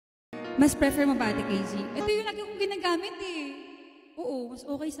Mas prefer mo ba, Ate Casey? Ito yung lagi kong ginagamit eh. Oo, mas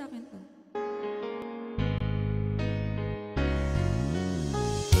okay sa akin to.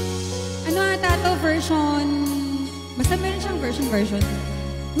 Ano ata to? Version... Basta meron siyang version.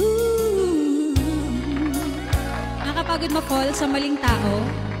 Nakakapagod ma-fall sa maling tao.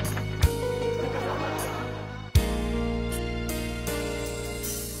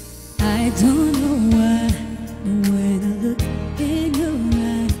 I don't know why, when I look in your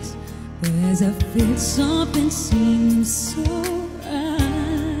eyes, there's I feel something seems so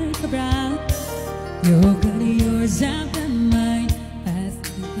right about your good, yours out of mine. I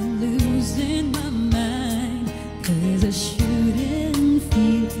think I'm losing my mind, 'cause I shouldn't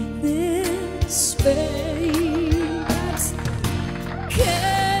feel this way.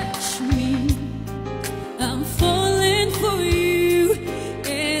 Catch me, I'm falling for you,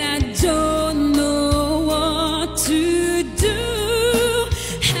 and I don't know what to do.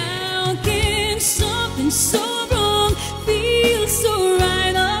 How can something so wrong feel so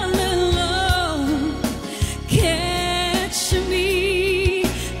right all alone? Catch me,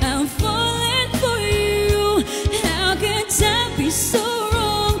 I'm falling for you. How can time be so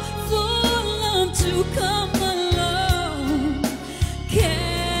wrong for love to come along?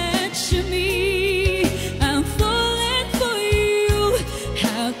 Catch me, I'm falling for you.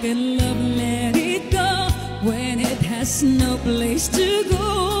 How can love let it go when it has no place to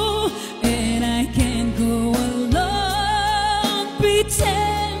go? And I can't go alone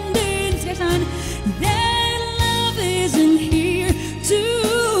pretending that love isn't here to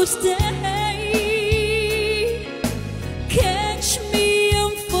stay. Catch me,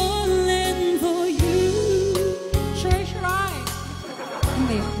 I'm falling for you. Sure. Ano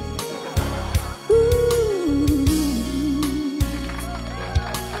ba yun?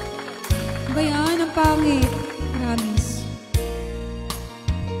 Ano ba yan? Ang pangit. Promise.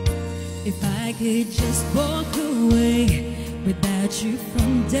 If I could just walk away without you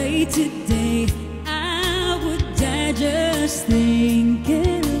from day to day, I would die just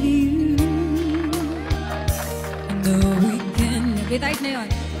thinking of you. I know we can Bitayt na yun.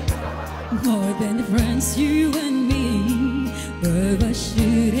 more than friends, you and me, but I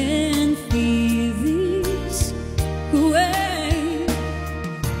shouldn't feel this way.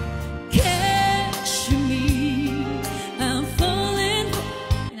 Catch me, I'm falling.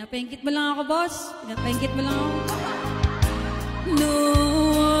 Pinapengkit mo lang ako, boss. Pinapengkit mo lang ako.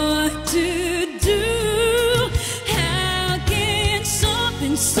 Know what to do. How can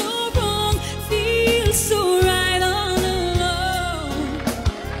something so wrong feel so right all alone?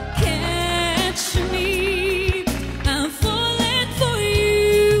 Catch me, I'm falling for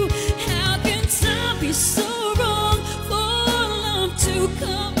you. How can time be so wrong for love to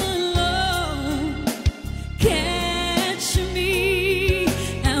come along? Catch me,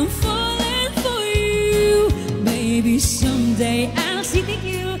 I'm falling for you. Maybe someday I'll see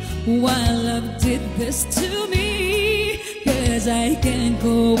you why love did this to me, 'cause I can't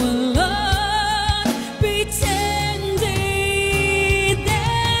go along pretending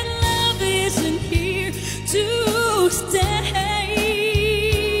that love isn't here to stay.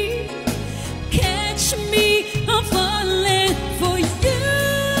 Catch me, I'm falling for you.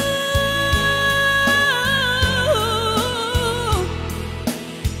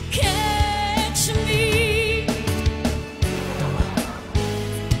 Catch me.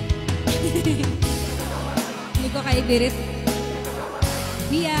 Hindi ko kay Birit.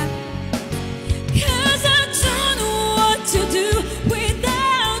 Mia. 'Cause I don't know what to do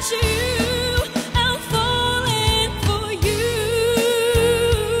without you. I'm falling for you.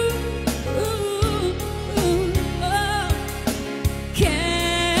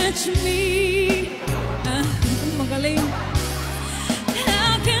 Catch me. Magaling.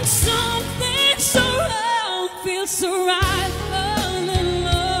 How can something so wrong feel so right all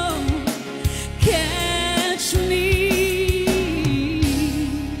alone? Catch me.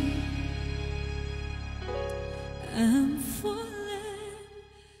 I'm falling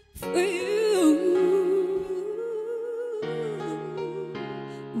for you.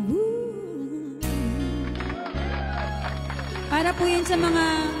 Para po yun sa mga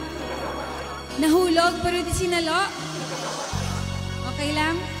nahulog pero di sinalo. Okay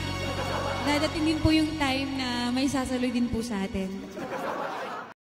lang? Dadating din po yung time na may sasaloy din po sa atin.